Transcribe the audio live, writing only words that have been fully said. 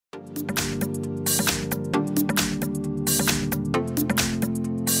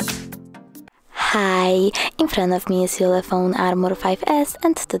Hi, in front of me is ULEFONE Armor 5S,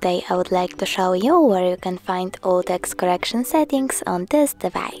 and today I would like to show you where you can find all text correction settings on this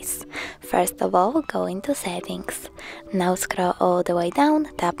device. First of all, go into Settings. Now scroll all the way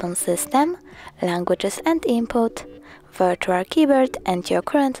down, tap on System, Languages and Input, Virtual Keyboard and your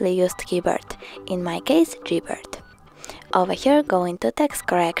currently used keyboard, in my case Gboard. Over here, go into text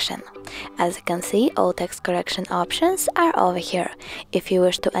correction. As you can see, all text correction options are over here. If you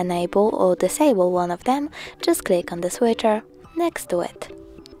wish to enable or disable one of them, just click on the switcher next to it.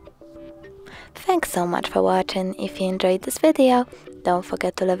 Thanks so much for watching. If you enjoyed this video, don't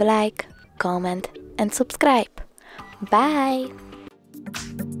forget to leave a like, comment and subscribe. Bye!